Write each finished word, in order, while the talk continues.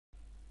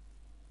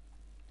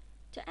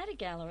To add a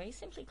gallery,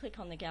 simply click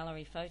on the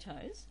gallery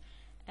photos,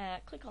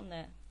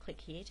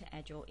 click here to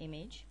add your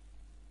image.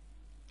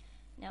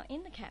 Now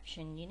in the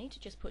caption you need to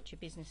just put your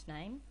business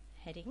name,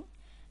 heading,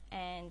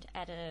 and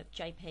add a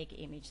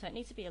JPEG image. So it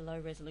needs to be a low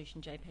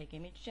resolution JPEG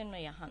image,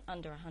 generally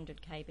under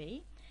 100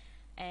 KB,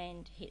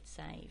 and hit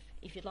save.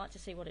 If you'd like to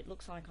see what it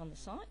looks like on the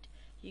site,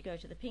 you go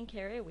to the pink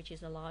area, which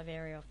is a live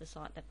area of the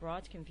site that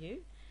brides can view,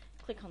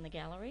 click on the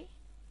gallery,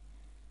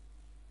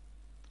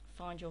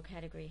 find your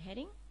category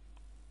heading,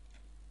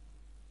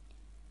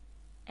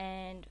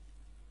 and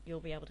you'll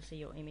be able to see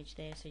your image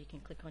there, so you can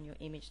click on your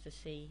image to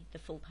see the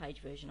full page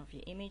version of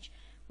your image,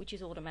 which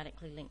is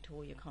automatically linked to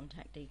all your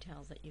contact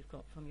details that you've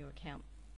got from your account.